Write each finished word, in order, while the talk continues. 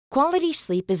Quality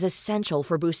sleep is essential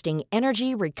for boosting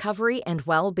energy, recovery, and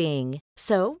well-being.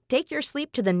 So, take your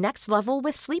sleep to the next level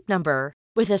with Sleep Number.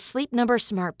 With a Sleep Number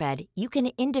smart bed, you can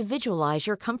individualize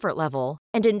your comfort level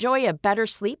and enjoy a better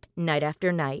sleep night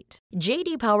after night.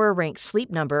 J.D. Power ranks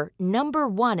Sleep Number number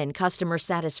one in customer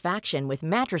satisfaction with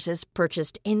mattresses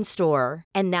purchased in-store.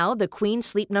 And now the Queen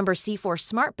Sleep Number C4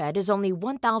 smart bed is only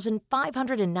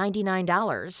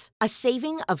 $1,599, a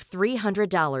saving of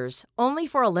 $300, only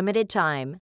for a limited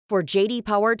time. For J.D.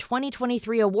 Power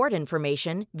 2023 award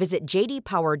information, visit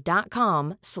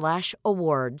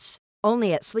jdpower.com/awards.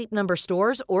 Only at Sleep Number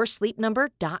stores or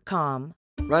sleepnumber.com.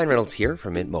 Ryan Reynolds here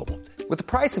from Mint Mobile. With the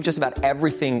price of just about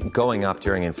everything going up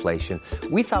during inflation,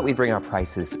 we thought we'd bring our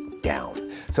prices down.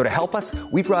 So to help us,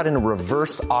 we brought in a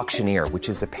reverse auctioneer, which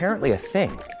is apparently a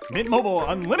thing. Mint Mobile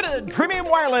Unlimited Premium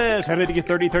Wireless. How to get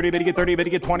 30, 30, bit to get 30, bit to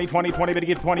get 20, 20, 20, bit to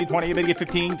get 20, 20, bit to get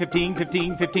 15, 15,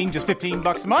 15, 15, just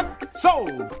 $15 a month?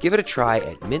 Sold! Give it a try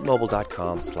at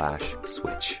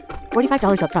mintmobile.com/switch.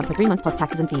 $45 up front for 3 months plus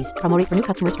taxes and fees. Promo rate for new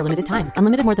customers for limited time.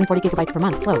 Unlimited more than 40 gigabytes per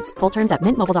month. Slows full terms at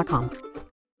mintmobile.com.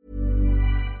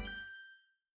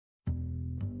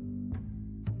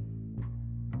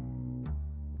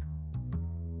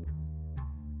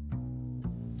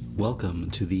 Welcome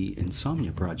to the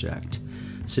Insomnia Project.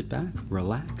 Sit back,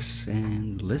 relax,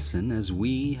 and listen as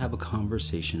we have a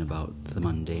conversation about the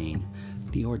mundane,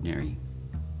 the ordinary,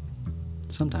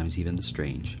 sometimes even the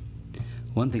strange.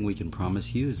 One thing we can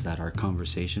promise you is that our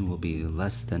conversation will be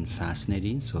less than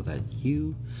fascinating, so that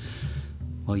you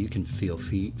can feel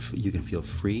free,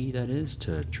 that is,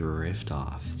 to drift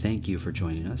off. Thank you for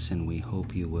joining us, and we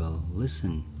hope you will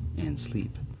listen and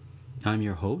sleep. I'm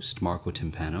your host, Marco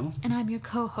Timpano. And I'm your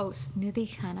co-host,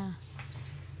 Nidhi Khanna.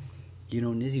 You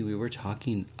know, Nidhi, we were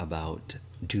talking about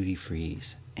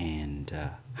duty-frees and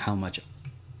how much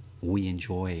we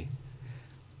enjoy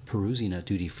perusing at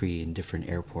duty-free in different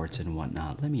airports and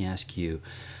whatnot. Let me ask you,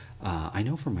 I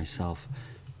know for myself,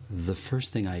 the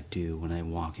first thing I do when I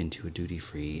walk into a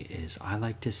duty-free is I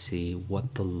like to see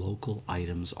what the local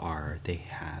items are they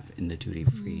have in the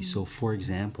duty-free. So, for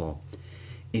example,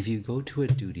 if you go to a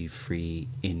duty-free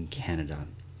in Canada,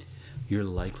 you're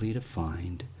likely to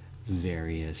find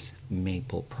various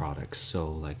maple products. So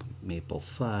like maple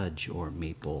fudge or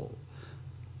maple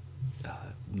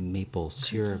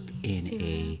syrup in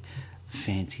a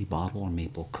fancy bottle, or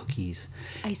maple cookies.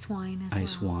 Ice wine as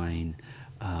Ice well. wine,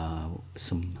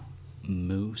 some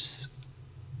mousse.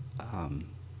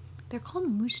 They're called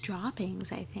mousse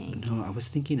droppings, I think. No, I was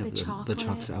thinking of the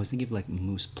chocolate. I was thinking of like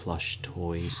mousse plush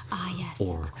toys. Ah, yes,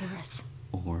 of course.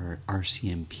 Or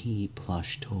RCMP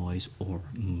plush toys, or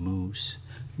mousse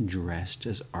dressed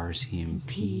as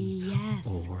RCMP. Yes.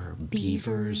 Or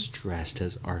beavers dressed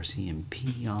as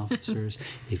RCMP officers.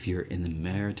 If you're in the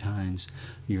Maritimes,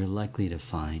 you're likely to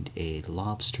find a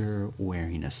lobster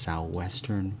wearing a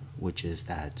sou'western, which is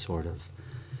that sort of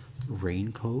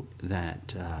raincoat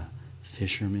that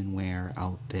fishermen wear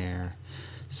out there.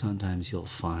 Sometimes you'll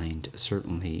find,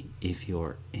 certainly if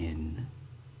you're in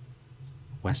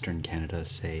Western Canada,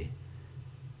 say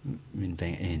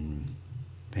in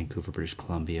Vancouver, British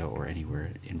Columbia, or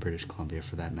anywhere in British Columbia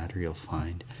for that matter, you'll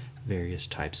find various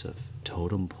types of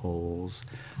totem poles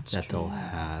they'll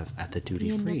have at the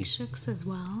duty-free. The as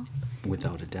well.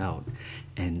 Without a doubt.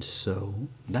 And so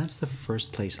that's the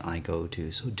first place I go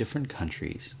to. So different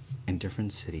countries and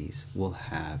different cities will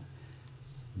have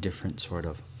different sort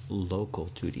of local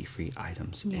duty-free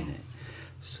items in it.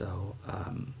 So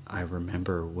I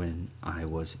remember when I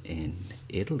was in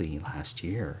Italy last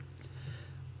year,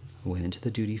 I went into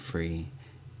the duty-free,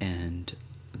 and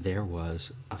there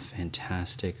was a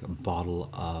fantastic bottle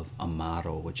of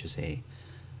Amaro, which is a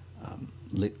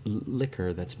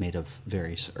liquor that's made of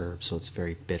various herbs, so it's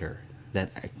very bitter,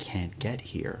 that I can't get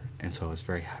here. And so I was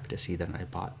very happy to see that, and I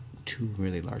bought 2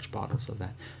 really large bottles of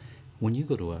that. When you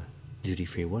go to a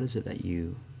duty-free, what is it that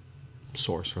you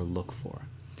source or look for?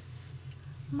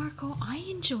 Marco, I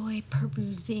enjoy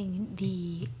perusing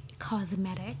the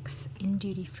cosmetics in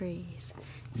duty-frees.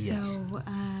 Yes. So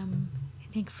I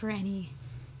think for any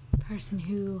person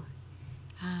who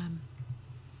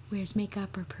wears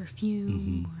makeup or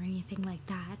perfume or anything like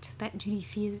that, that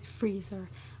duty-frees are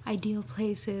ideal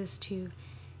places to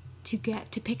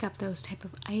pick up those type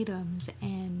of items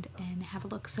and have a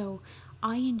look. So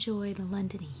I enjoy the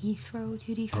London Heathrow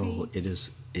duty-free. Oh, it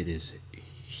is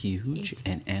huge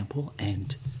and ample.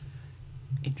 And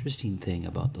interesting thing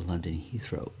about the London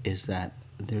Heathrow is that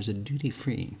there's a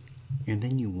duty-free, and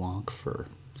then you walk for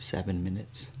 7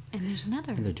 minutes. And there's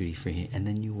another duty-free, and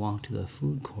then you walk to the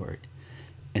food court,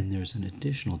 and there's an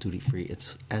additional duty-free.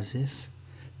 It's as if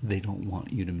they don't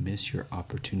want you to miss your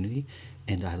opportunity,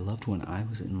 And I loved when I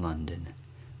was in London,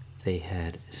 they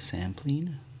had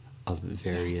sampling of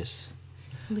various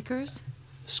liquors,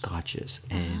 scotches.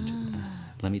 And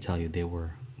let me tell you, they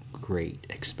were great,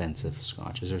 expensive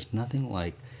scotches. There's nothing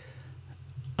like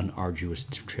an arduous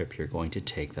trip you're going to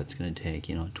take that's going to take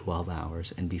 12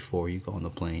 hours, and before you go on the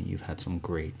plane you've had some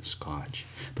great scotch.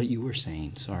 But you were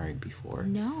saying, sorry, before.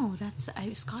 No,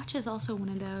 scotch is also one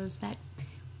of those that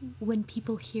when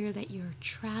people hear that you're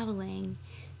traveling,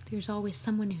 there's always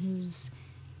someone who's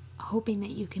hoping that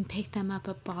you can pick them up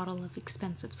a bottle of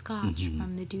expensive scotch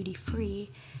from the duty free.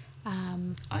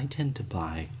 I tend to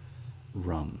buy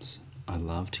rums. I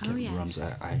love to get rums.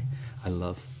 I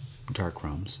love dark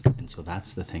rums, and so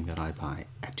that's the thing that I buy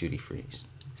at duty frees.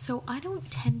 So I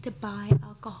don't tend to buy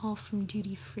alcohol from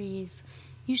duty frees,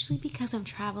 usually because I'm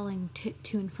traveling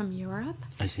to and from Europe.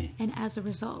 I see. And as a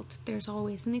result, there's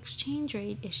always an exchange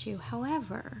rate issue.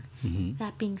 However,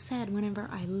 that being said, whenever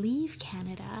I leave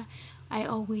Canada, I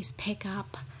always pick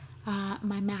up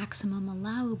my maximum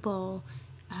allowable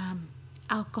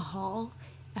alcohol,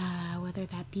 whether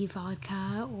that be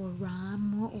vodka or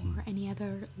rum or any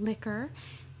other liquor,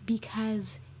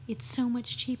 because it's so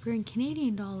much cheaper in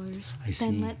Canadian dollars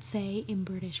than, let's say, in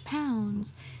British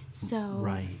pounds. So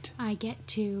I get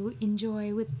to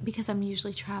enjoy, because I'm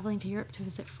usually traveling to Europe to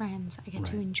visit friends, I get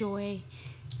to enjoy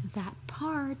that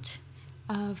part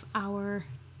of our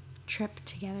trip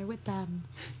together with them.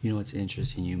 It's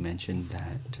interesting you mentioned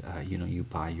that you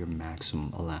buy your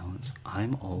maximum allowance.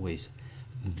 I'm always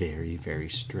very, very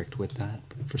strict with that.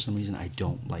 For some reason, I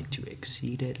don't like to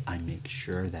exceed it. I make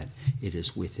sure that it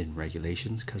is within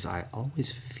regulations, because I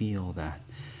always feel that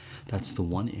that's the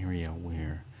one area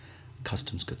where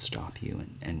customs could stop you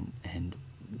and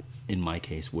in my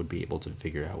case would be able to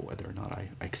figure out whether or not I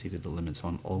exceeded the limit. So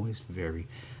I'm always very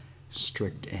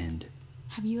strict. And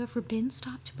have you ever been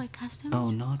stopped by customs? Oh,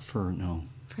 not for no.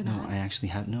 For no, that? I actually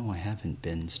have no. I haven't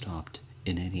been stopped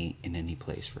in any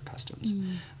place for customs,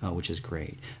 which is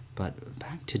great. But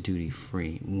back to duty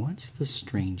free. What's the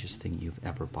strangest thing you've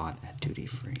ever bought at duty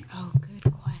free? Oh,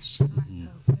 good question,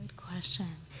 Marco. Good question.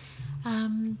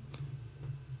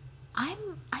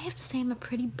 I have to say I'm a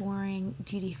pretty boring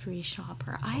duty free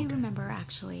shopper. I remember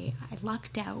actually I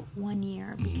lucked out one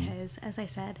year because, as I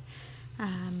said,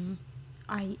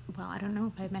 I don't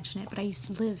know if I mentioned it, but I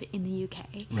used to live in the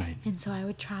UK, right? And so I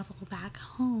would travel back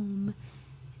home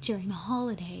during the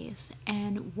holidays.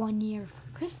 And one year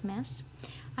for Christmas,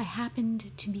 I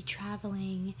happened to be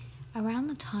traveling around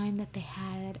the time that they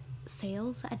had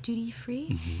sales at duty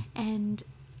free, and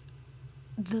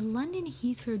the London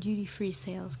Heathrow duty free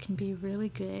sales can be really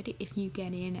good if you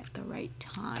get in at the right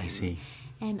time. I see.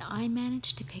 And I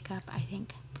managed to pick up, I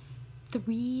think,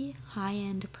 3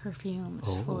 high-end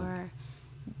perfumes for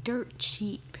dirt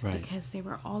cheap, because they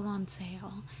were all on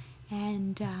sale.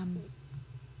 And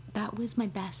that was my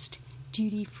best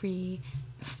duty-free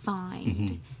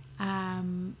find.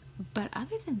 But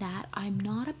other than that, I'm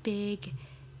not a big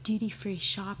duty-free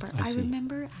shopper. I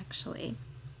remember, actually,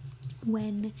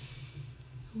 when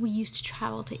we used to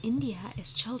travel to India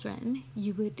as children,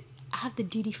 you would have the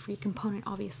duty-free component,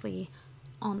 obviously,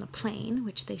 on the plane,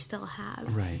 which they still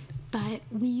have. Right. But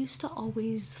we used to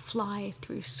always fly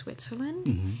through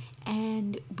Switzerland,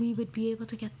 and we would be able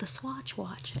to get the Swatch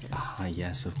watches. Ah,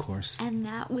 yes, of course. And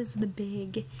that was the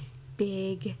big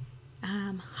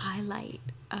highlight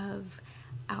of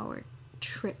our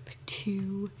trip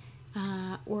to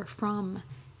or from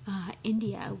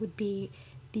India, would be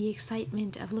the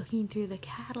excitement of looking through the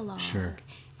catalog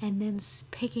and then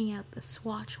picking out the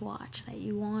Swatch watch that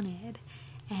you wanted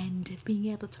and being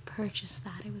able to purchase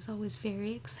that. It was always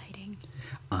very exciting.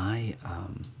 I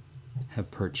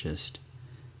have purchased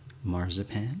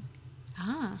marzipan,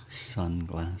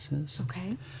 sunglasses,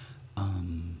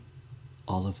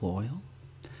 olive oil,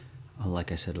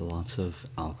 like I said, lots of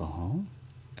alcohol,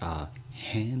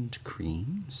 hand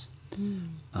creams,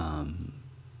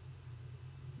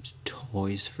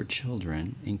 toys for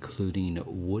children, including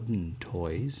wooden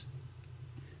toys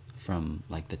from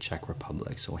like the Czech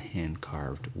Republic, so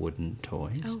hand-carved wooden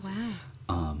toys. Oh,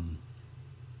 wow.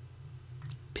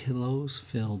 Pillows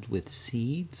filled with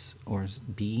seeds or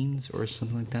beans or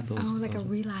something like that. Those, like a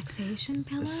relaxation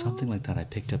pillow? Something like that I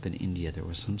picked up in India. There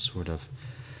was some sort of,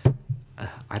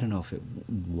 I don't know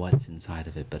what's inside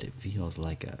of it, but it feels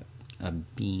like a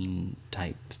bean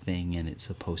type thing, and it's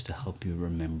supposed to help you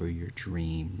remember your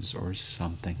dreams or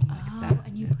something like that.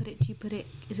 And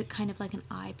is it kind of like an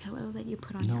eye pillow that you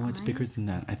put on your eyes? No, it's bigger than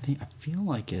that. I feel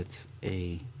like it's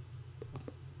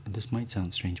this might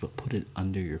sound strange, but put it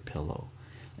under your pillow,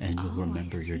 and you'll Oh, I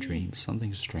remember your see. dreams.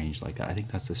 Something strange like that. I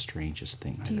think that's the strangest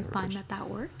thing Do I've you ever find heard. that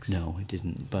works? No, I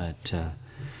didn't. But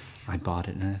I bought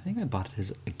it, and I think I bought it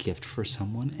as a gift for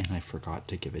someone, and I forgot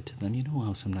to give it to them. You know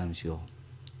how sometimes you'll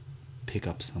pick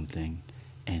up something,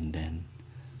 and then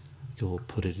you'll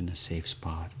put it in a safe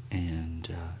spot,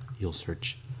 and you'll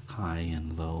search high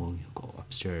and low. You'll go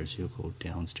upstairs, you'll go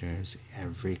downstairs,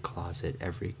 every closet,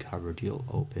 every cupboard you'll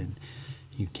open,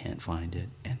 you can't find it,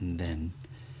 and then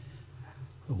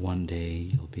one day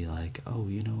you'll be like, oh,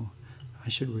 I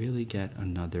should really get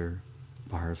another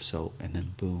bar of soap, and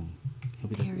then boom, you'll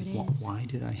be There like, it is. why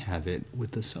did I have it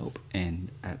with the soap? And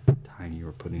at the time you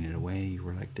were putting it away, you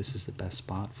were like, this is the best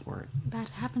spot for it. That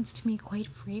happens to me quite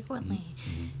frequently.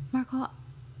 Mm-hmm. Marco,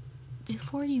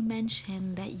 before you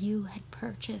mentioned that you had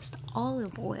purchased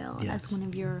olive oil Yes. as one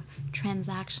of your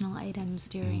transactional items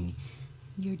during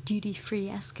your duty-free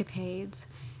escapades,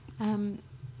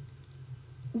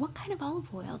 what kind of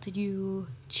olive oil did you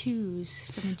choose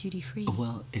from a duty-free?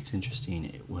 Well, it's interesting.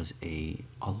 It was a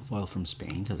olive oil from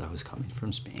Spain, because I was coming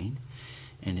from Spain,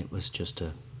 and it was just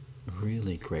a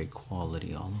really great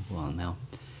quality olive oil. Now,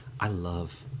 I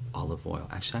love olive oil.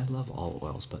 Actually, I love all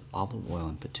oils, but olive oil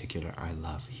in particular I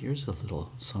love. Here's a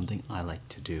little something I like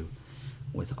to do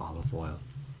with olive oil.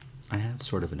 I have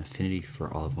sort of an affinity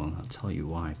for olive oil, and I'll tell you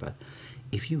why, but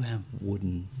if you have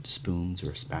wooden spoons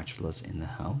or spatulas in the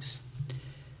house,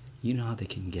 you know how they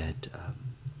can get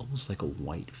almost like a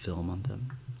white film on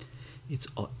them? It's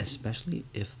especially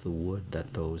if the wood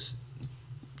that those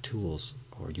tools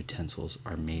or utensils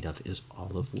are made of is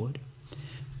olive wood,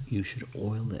 you should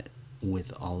oil it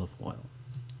with olive oil.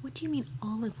 What do you mean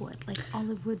olive wood? Like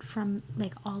olive wood from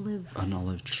like olive... An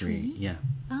olive tree, yeah.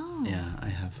 Oh. Yeah, I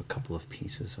have a couple of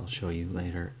pieces I'll show you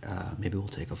later. Maybe we'll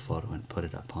take a photo and put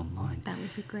it up online. That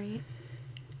would be great.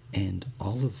 And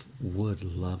olive wood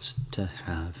loves to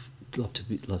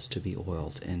be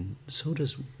oiled, and so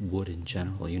does wood in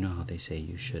general. You know how they say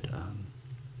you should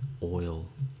oil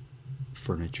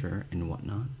furniture and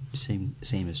whatnot. Same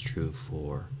is true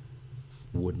for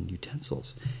wooden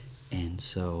utensils. And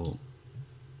so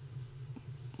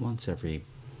once every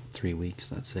 3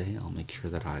 weeks, let's say, I'll make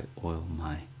sure that I oil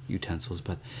my utensils.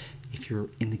 But if you're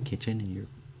in the kitchen and you're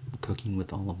cooking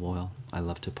with olive oil, I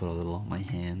love to put a little on my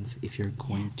hands. If you're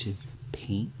going to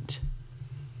paint,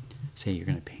 say you're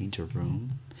going to paint a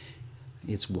room,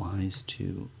 it's wise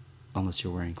to, unless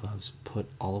you're wearing gloves, put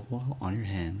olive oil on your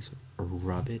hands,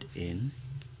 rub it in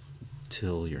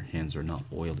till your hands are not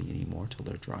oily anymore, till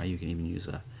they're dry. You can even use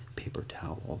a paper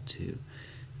towel to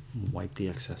wipe the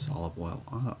excess olive oil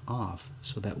off,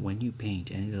 so that when you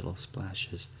paint, any little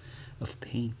splashes of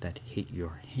paint that hit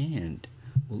your hand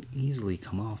will easily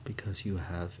come off, because you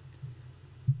have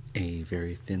a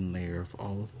very thin layer of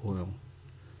olive oil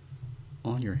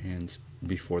on your hands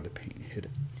before the paint hit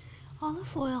it.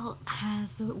 Olive oil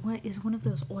is one of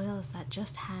those oils that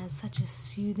just has such a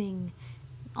soothing,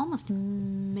 almost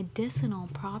medicinal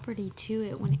property to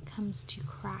it when it comes to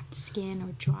cracked skin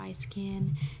or dry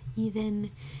skin.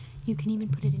 Even you can even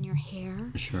put it in your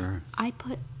hair. Sure. I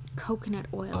put coconut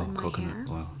oil in my hair.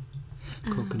 Oil.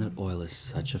 Coconut oil is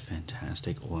such a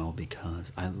fantastic oil,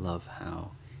 because I love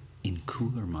how in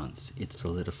cooler months it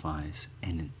solidifies,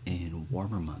 and in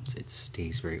warmer months it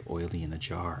stays very oily in a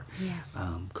jar. Yes.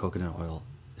 Coconut oil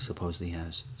supposedly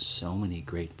has so many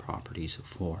great properties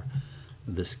for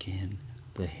the skin,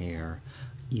 the hair,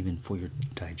 even for your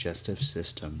digestive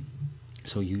system.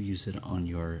 So you use it on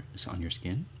your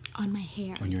skin? On my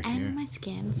hair On your and hair. my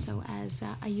skin. So as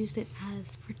I used it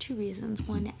as for two reasons.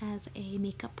 One, as a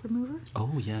makeup remover,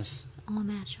 Oh, yes. all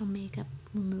natural makeup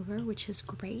remover, which is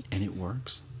great. And it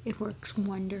works. It works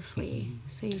wonderfully.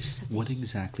 So you just have to. What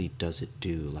exactly does it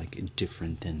do, like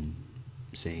different than,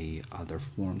 say, other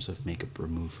forms of makeup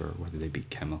remover, whether they be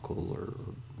chemical or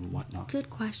whatnot? Good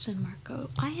question, Marco.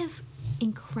 I have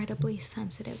incredibly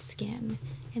sensitive skin,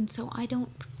 and so I don't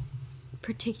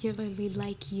particularly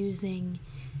like using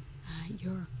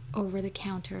your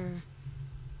over-the-counter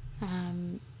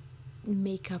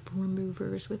makeup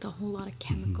removers with a whole lot of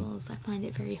chemicals. I find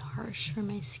it very harsh for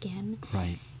my skin.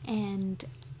 Right. And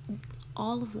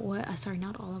olive oil,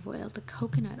 not olive oil, the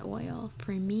coconut oil,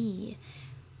 for me,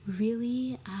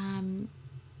 really,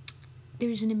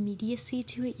 there's an immediacy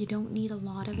to it. You don't need a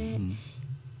lot of it.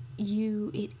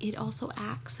 It also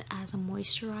acts as a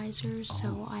moisturizer,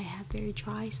 so I have very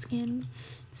dry skin.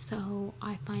 So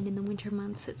I find in the winter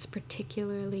months it's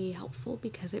particularly helpful,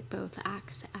 because it both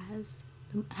acts as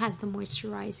has the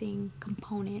moisturizing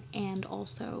component and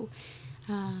also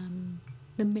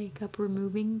the makeup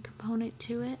removing component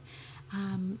to it.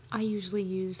 I usually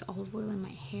use olive oil in my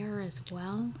hair as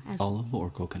well. Olive or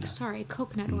coconut? Sorry,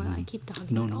 coconut oil. I keep talking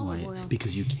No, about no, olive oil.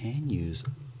 because you can use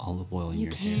olive oil in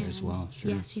your hair as well.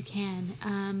 Sure. Yes, you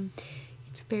can.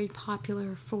 It's very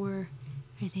popular for,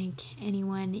 I think,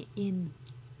 anyone in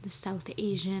the South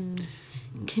Asian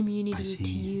community to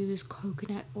use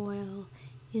coconut oil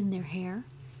in their hair.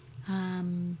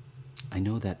 I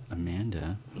know that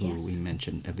Amanda, who Yes. we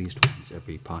mention at least once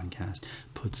every podcast,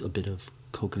 puts a bit of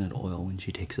coconut oil when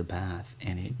she takes a bath,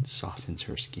 and it softens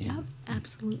her skin. Yep,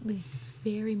 absolutely. It's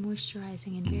very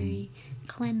moisturizing and very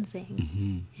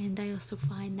cleansing. And I also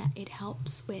find that it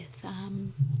helps with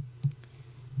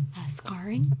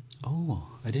scarring. Oh,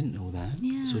 I didn't know that.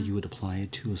 Yeah. So you would apply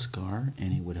it to a scar,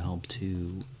 and it would help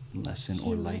to lessen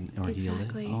or lighten or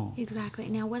exactly, heal it? Oh. Exactly.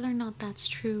 Now, whether or not that's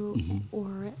true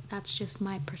or that's just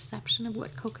my perception of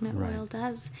what coconut oil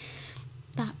does,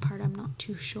 that part I'm not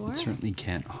too sure. It certainly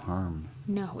can't harm.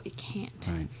 No, it can't.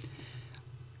 Right.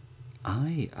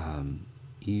 I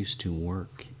used to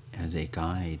work as a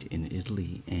guide in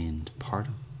Italy, and part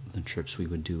of the trips we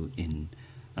would do in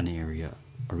a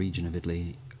region of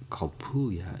Italy called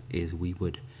Puglia, is we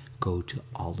would go to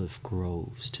olive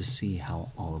groves to see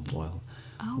how olive oil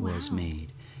was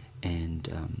made. And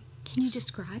can you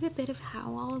describe a bit of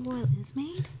how olive oil is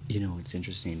made? It's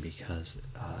interesting because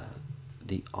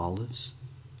the olives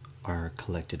are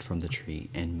collected from the tree,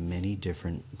 and many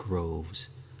different groves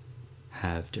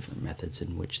have different methods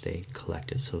in which they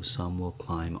collect it. So some will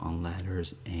climb on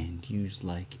ladders and use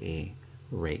like a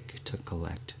rake to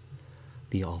collect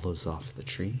the olives off the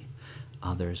tree.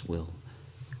 Others will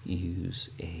use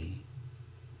a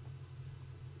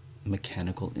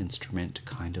mechanical instrument,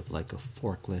 kind of like a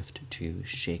forklift, to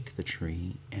shake the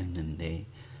tree, and then they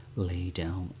lay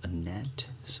down a net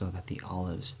so that the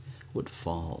olives would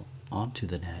fall onto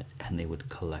the net, and they would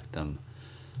collect them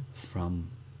from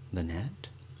the net.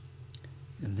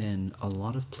 And then a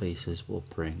lot of places will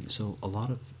a lot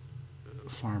of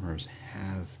farmers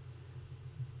have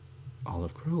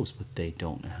olive groves, but they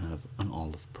don't have an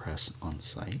olive press on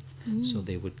site. So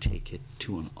they would take it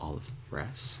to an olive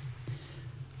press,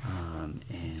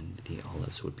 and the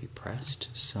olives would be pressed,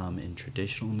 some in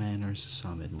traditional manners,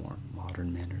 some in more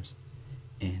modern manners.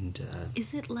 And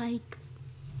Is it like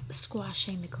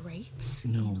squashing the grapes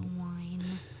No. in a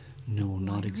wine? no,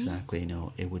 not winery? exactly.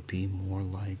 No, it would be more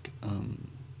like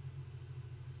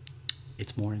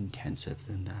it's more intensive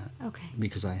than that. Okay.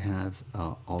 Because I have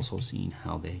also seen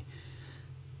how they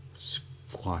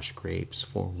squash grapes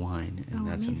for wine, and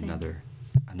that's amazing.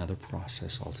 another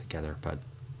process altogether, but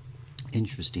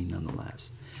interesting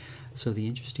nonetheless. So the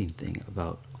interesting thing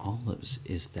about olives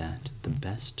is that the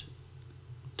best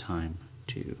time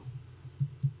to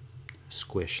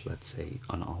squish, let's say,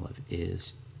 an olive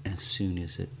is as soon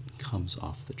as it comes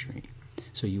off the tree.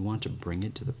 So you want to bring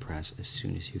it to the press as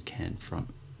soon as you can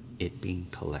from it being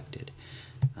collected.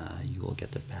 You will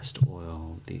get the best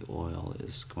oil. The oil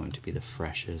is going to be the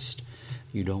freshest.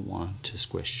 You don't want to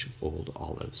squish old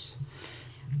olives.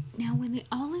 Now, when the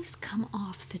olives come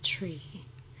off the tree,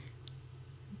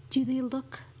 do they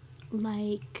look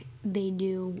like they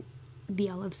do the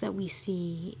olives that we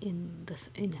see in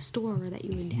a store or that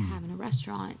you would have in a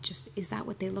restaurant? Just is that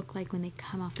what they look like when they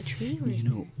come off the tree, or is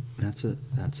that's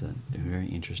a very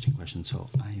interesting question. So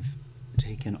I've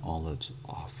taken olives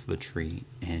off the tree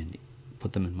and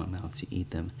put them in my mouth to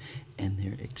eat them, and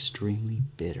they're extremely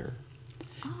bitter.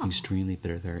 Extremely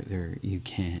bitter. You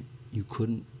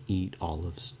couldn't eat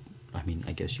olives. I mean,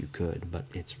 I guess you could, but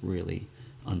it's really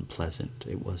unpleasant.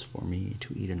 It was for me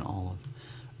to eat an olive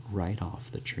right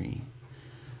off the tree.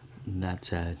 That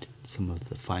said, some of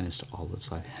the finest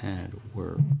olives I've had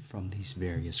were from these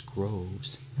various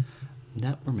groves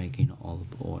that were making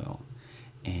olive oil,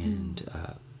 and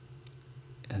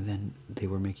then they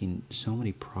were making so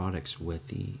many products with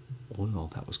the oil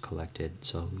that was collected.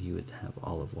 So you would have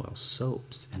olive oil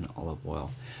soaps and olive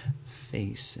oil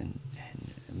face and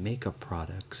makeup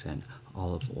products and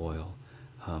olive oil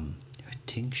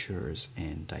tinctures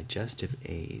and digestive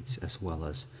aids, as well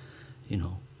as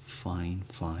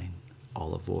fine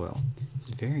olive oil.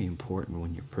 It's very important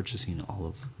when you're purchasing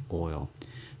olive oil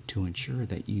to ensure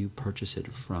that you purchase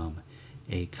it from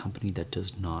a company that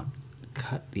does not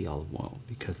cut the olive oil,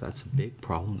 because that's a big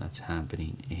problem that's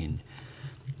happening in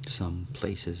some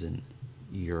places in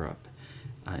Europe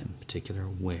in particular,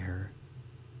 where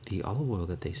the olive oil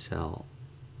that they sell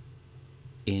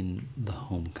in the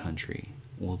home country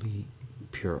will be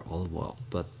pure olive oil,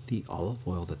 but the olive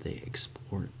oil that they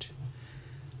export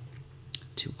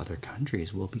to other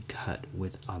countries will be cut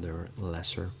with other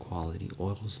lesser quality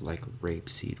oils like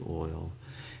rapeseed oil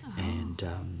and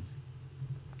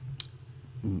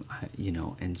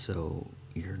And so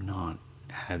you're not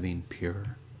having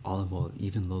pure olive oil,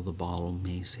 even though the bottle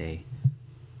may say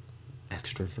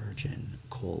extra virgin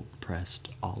cold pressed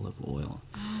olive oil.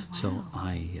 Oh, wow. So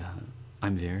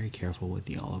I'm very careful with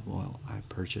the olive oil I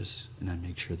purchase, and I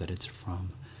make sure that it's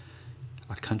from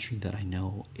a country that I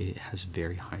know it has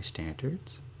very high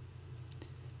standards.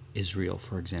 Israel,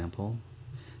 for example,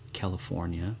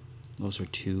 California. Those are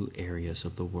two areas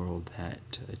of the world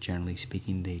that, generally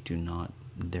speaking,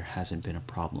 there hasn't been a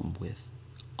problem with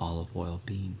olive oil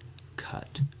being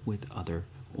cut with other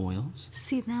oils.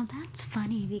 See, now that's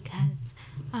funny because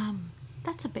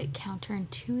that's a bit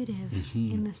counterintuitive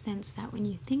in the sense that when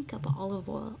you think of olive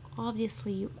oil,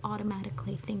 obviously you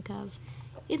automatically think of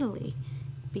Italy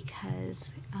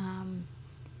because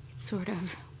it's sort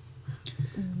of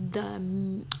the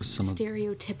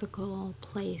stereotypical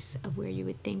place of where you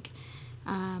would think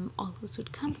olives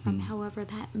would come from. However,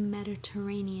 that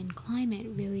Mediterranean climate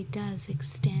really does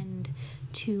extend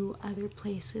to other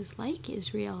places like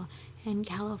Israel and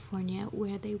California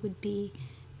where they would be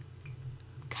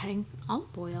cutting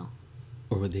olive oil.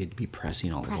 Or would they be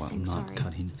pressing olive oil, not sorry.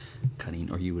 cutting,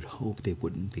 or you would hope they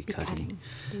wouldn't be cutting.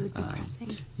 They would be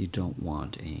pressing. You don't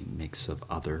want a mix of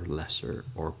other lesser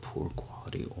or poor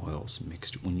quality oils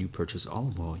mixed. When you purchase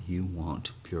olive oil, you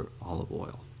want pure olive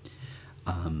oil.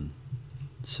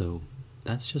 So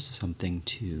that's just something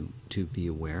to be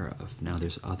aware of. Now,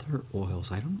 there's other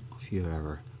oils. I don't know if you've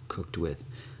ever cooked with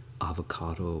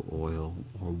avocado oil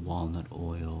or walnut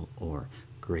oil or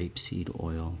grapeseed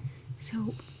oil.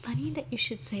 So funny that you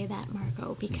should say that,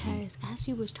 Marco, because as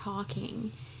you was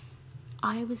talking,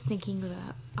 I was thinking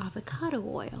about avocado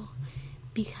oil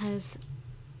because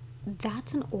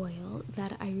that's an oil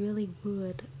that I really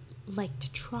would like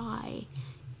to try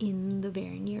in the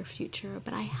very near future,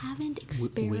 but I haven't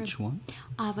experimented. Which one?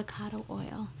 Avocado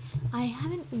oil. I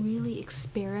haven't really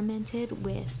experimented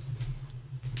with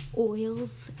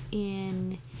oils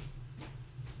in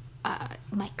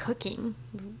my cooking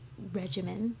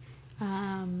regimen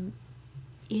in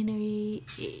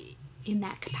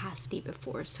that capacity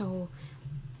before, so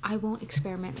I won't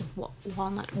experiment with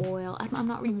walnut oil. I'm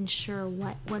not even sure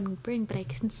what one would bring, but I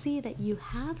can see that you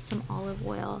have some olive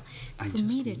oil for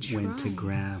me to try. I just went to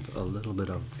grab a little bit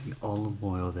of the olive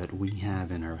oil that we have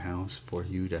in our house for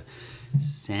you to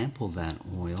sample that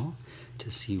oil to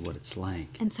see what it's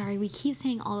like. And sorry, we keep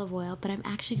saying olive oil, but I'm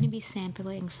actually going to be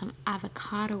sampling some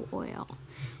avocado oil.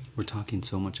 We're talking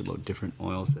so much about different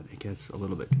oils that it gets a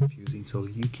little bit confusing. So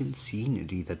you can see,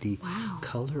 Nidhi, that the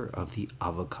color of the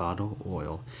avocado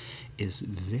oil is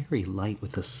very light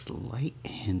with a slight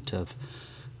hint of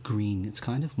green. It's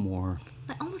kind of more...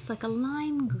 almost like a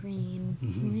lime green,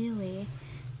 really.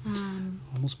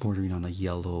 Almost bordering on a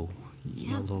yellow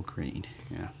green.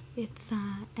 Yeah. It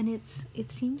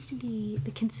seems to be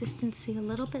the consistency a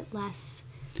little bit less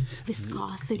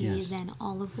viscosity than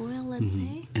olive oil, let's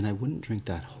say. And I wouldn't drink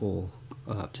that whole,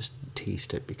 just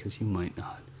taste it because you might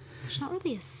not. There's not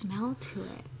really a smell to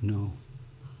it. No.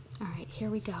 All right, here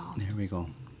we go. There we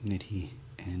go. Nidhi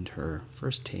and her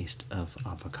first taste of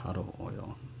avocado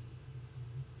oil.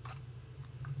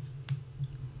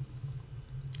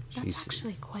 That's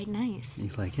actually quite nice. You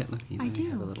like it? Let me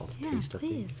have a little taste of it.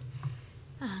 Please.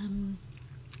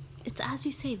 It's, as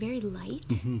you say, very light.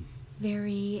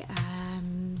 Very,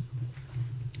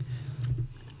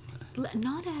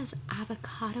 not as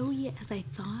avocado-y as I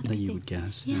thought. That you would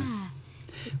guess. Yeah.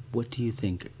 What do you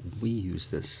think we use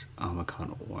this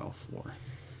avocado oil for?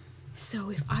 So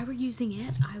if I were using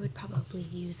it, I would probably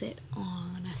use it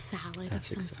on a salad of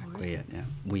some sort. That's exactly it, yeah.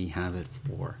 We have it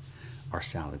for our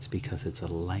salads because it's a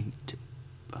light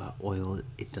oil.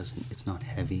 It's not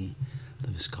heavy. The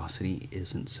viscosity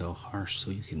isn't so harsh, so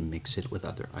you can mix it with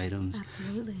other items.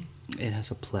 Absolutely. It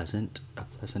has a pleasant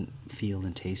feel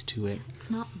and taste to it. It's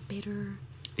not bitter.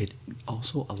 It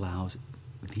also allows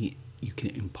you can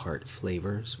impart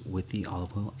flavors with the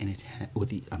olive oil and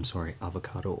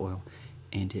avocado oil,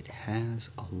 and it has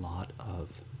a lot of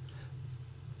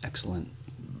excellent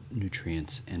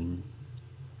nutrients and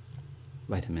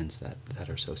vitamins that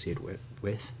are associated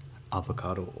with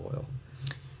avocado oil.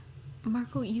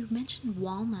 Marco, you mentioned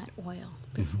walnut oil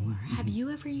before. Have you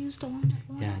ever used walnut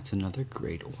oil? Yeah, it's another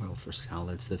great oil for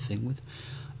salads. The thing with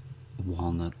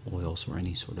walnut oils or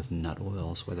any sort of nut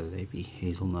oils, whether they be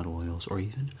hazelnut oils or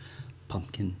even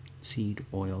pumpkin seed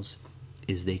oils,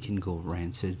 is they can go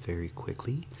rancid very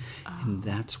quickly. And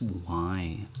that's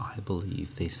why I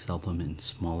believe they sell them in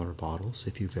smaller bottles.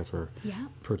 If you've ever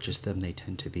purchased them, they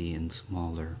tend to be in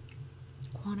smaller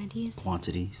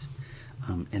quantities.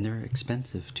 And they're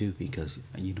expensive too because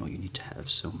you need to have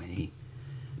so many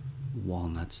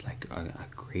walnuts, like a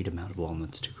great amount of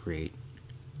walnuts to create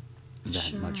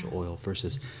that much oil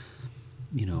versus,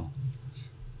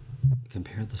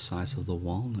 compare the size of the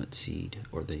walnut seed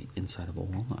or the inside of a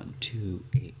walnut to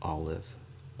a olive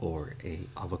or a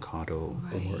avocado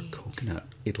or coconut.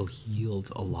 It'll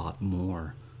yield a lot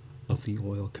more of the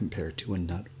oil compared to a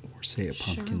nut or, say, a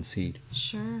pumpkin seed.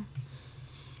 Sure.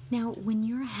 Now, when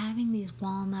you're having these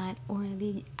walnut or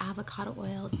the avocado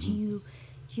oil, do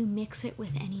you mix it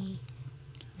with any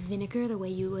vinegar the way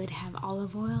you would have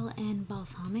olive oil and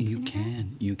balsamic vinegar?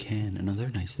 You can. Another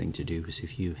nice thing to do is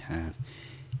if you have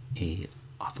a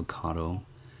avocado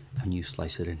and you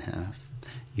slice it in half,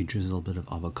 you drizzle a bit of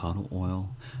avocado oil,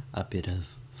 a bit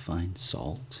of fine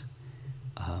salt,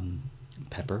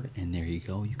 pepper, and there you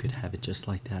go. You could have it just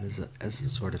like that as a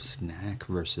sort of snack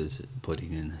versus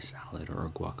putting it in a salad or a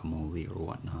guacamole or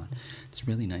whatnot. It's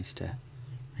really nice to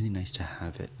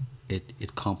have it.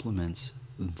 It complements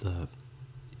the.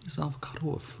 Is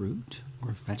avocado a fruit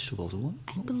or vegetables? What?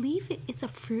 I believe it's a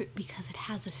fruit because it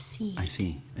has a seed. I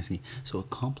see. So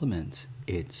it complements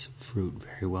its fruit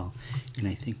very well. And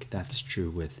I think that's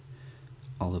true with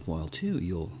olive oil too.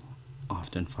 You'll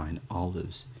often find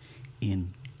olives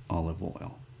in olive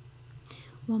oil.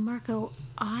 Well, Marco,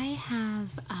 I have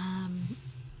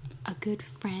a good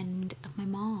friend of my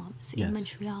mom's in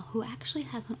Montreal who actually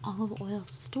has an olive oil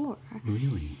store.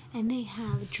 Really? And they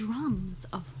have drums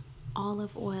of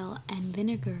olive oil and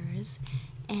vinegars,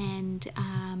 and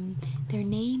their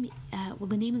name,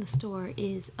 the name of the store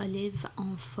is Olive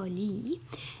en Folie,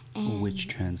 and which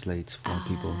translates for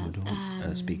people who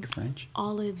don't speak French.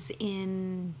 Olives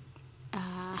in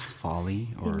folly,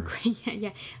 or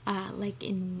like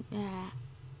in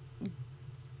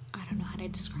I don't know how to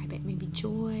describe it. Maybe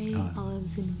joy,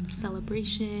 olives in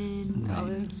celebration,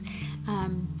 olives,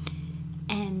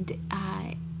 and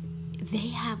they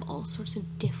have all sorts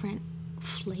of different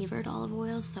flavored olive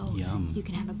oils. So you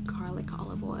can have a garlic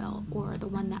olive oil, or the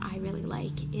one that I really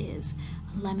like is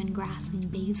lemongrass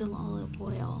and basil olive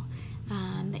oil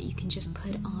that you can just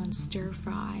put on stir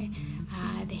fry.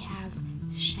 They have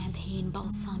champagne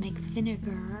balsamic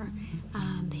vinegar.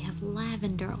 They have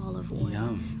lavender olive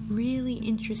oil. Really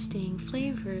interesting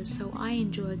flavors. So I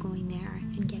enjoy going there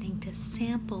and getting to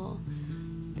sample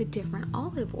the different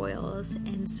olive oils,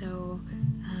 and so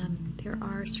there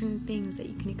are certain things that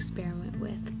you can experiment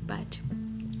with, but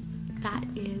that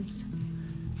is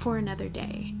for another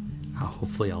day.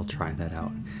 Hopefully I'll try that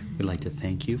out. We'd like to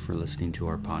thank you for listening to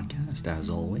our podcast. As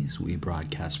always, we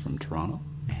broadcast from Toronto,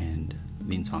 and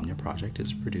the Insomnia Project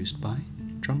is produced by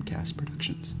Drumcast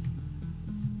Productions.